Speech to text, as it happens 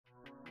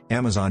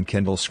Amazon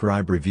Kindle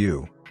Scribe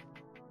Review.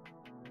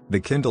 The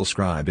Kindle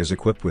Scribe is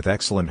equipped with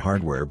excellent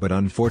hardware but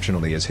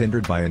unfortunately is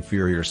hindered by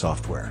inferior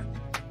software.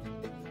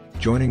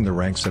 Joining the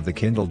ranks of the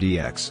Kindle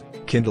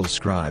DX, Kindle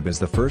Scribe is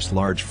the first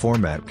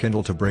large-format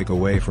Kindle to break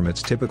away from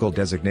its typical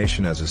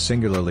designation as a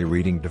singularly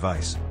reading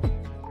device.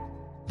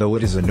 Though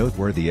it is a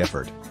noteworthy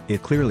effort,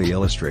 it clearly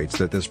illustrates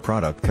that this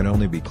product can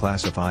only be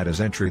classified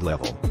as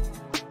entry-level.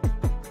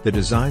 The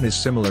design is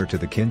similar to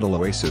the Kindle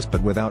Oasis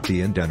but without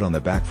the indent on the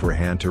back for a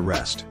hand to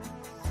rest.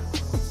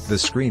 The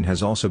screen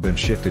has also been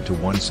shifted to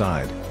one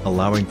side,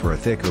 allowing for a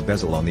thicker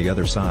bezel on the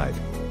other side.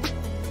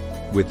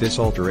 With this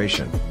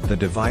alteration, the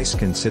device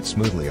can sit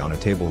smoothly on a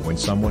table when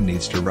someone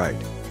needs to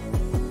write.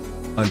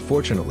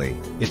 Unfortunately,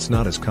 it's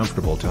not as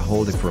comfortable to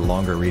hold it for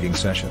longer reading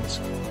sessions.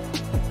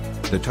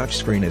 The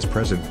touchscreen is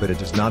present but it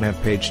does not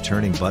have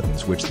page-turning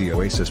buttons which the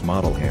Oasis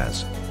model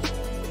has.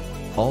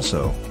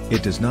 Also,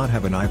 it does not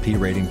have an IP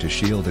rating to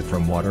shield it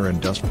from water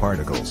and dust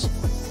particles.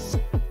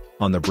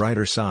 On the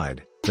brighter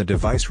side, the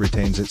device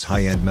retains its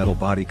high-end metal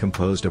body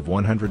composed of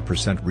 100%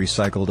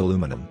 recycled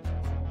aluminum.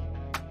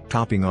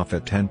 Topping off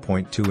at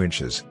 10.2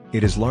 inches,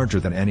 it is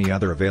larger than any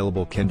other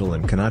available Kindle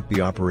and cannot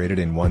be operated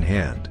in one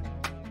hand.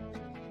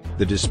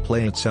 The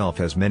display itself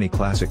has many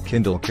classic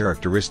Kindle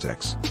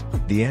characteristics.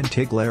 The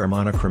anti-glare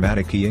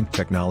monochromatic e-ink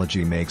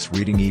technology makes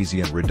reading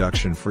easy and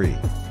reduction-free.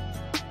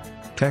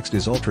 Text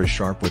is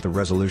ultra-sharp with a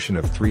resolution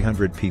of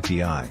 300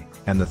 ppi,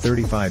 and the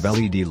 35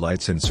 LED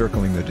lights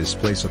encircling the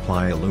display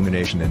supply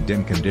illumination in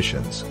dim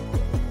conditions.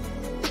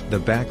 The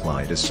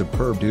backlight is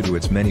superb due to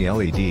its many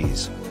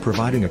LEDs,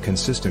 providing a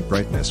consistent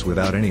brightness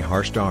without any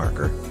harsh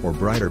darker or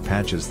brighter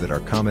patches that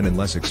are common in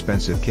less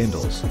expensive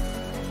Kindles.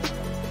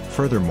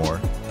 Furthermore,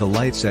 the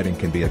light setting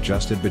can be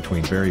adjusted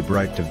between very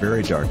bright to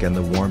very dark and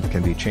the warmth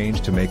can be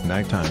changed to make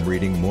nighttime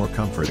reading more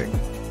comforting.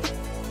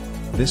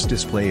 This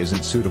display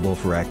isn't suitable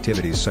for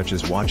activities such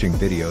as watching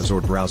videos or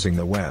browsing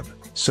the web,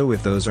 so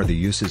if those are the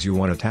uses you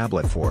want a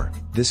tablet for,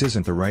 this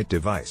isn't the right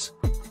device.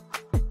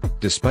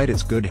 Despite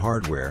its good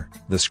hardware,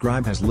 the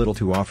Scribe has little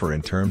to offer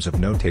in terms of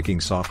note-taking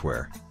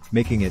software,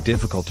 making it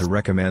difficult to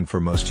recommend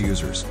for most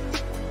users.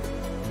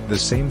 The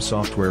same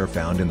software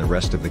found in the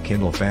rest of the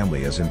Kindle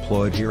family is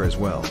employed here as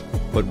well,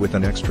 but with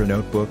an extra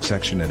notebook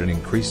section and an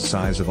increased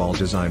size of all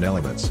design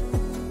elements.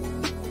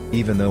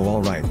 Even though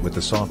alright with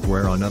the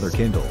software on other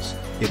Kindles,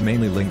 it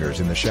mainly lingers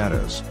in the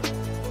shadows.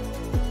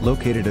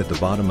 Located at the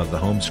bottom of the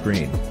home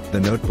screen, the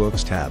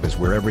Notebooks tab is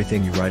where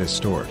everything you write is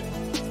stored.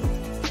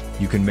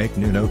 You can make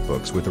new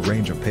notebooks with a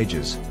range of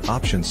pages,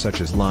 options such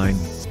as line,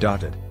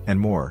 dotted, and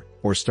more,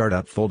 or start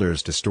out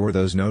folders to store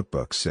those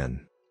notebooks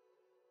in.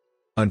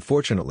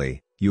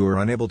 Unfortunately, you are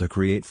unable to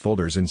create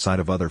folders inside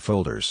of other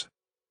folders.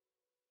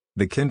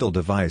 The Kindle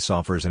device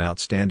offers an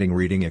outstanding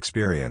reading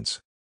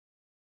experience.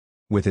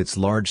 With its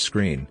large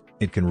screen,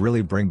 it can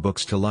really bring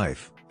books to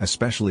life,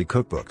 especially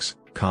cookbooks,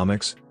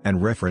 comics,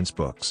 and reference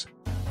books.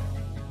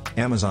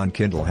 Amazon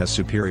Kindle has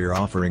superior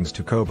offerings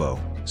to Kobo,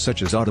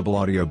 such as Audible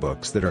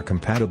audiobooks that are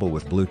compatible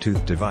with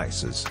Bluetooth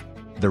devices.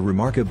 The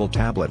remarkable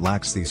tablet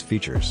lacks these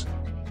features.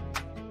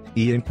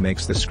 E-ink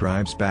makes the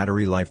Scribe's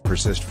battery life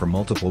persist for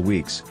multiple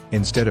weeks,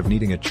 instead of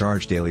needing a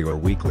charge daily or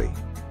weekly.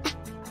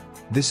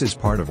 This is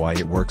part of why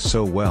it works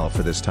so well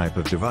for this type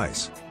of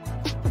device.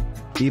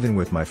 Even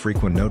with my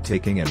frequent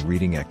note-taking and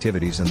reading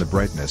activities and the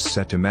brightness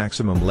set to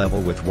maximum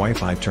level with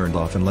Wi-Fi turned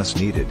off unless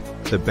needed,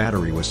 the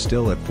battery was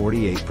still at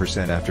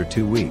 48% after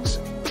 2 weeks.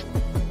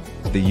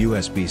 The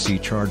USB-C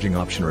charging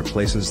option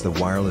replaces the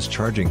wireless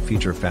charging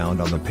feature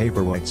found on the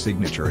Paperwhite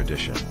Signature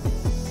Edition.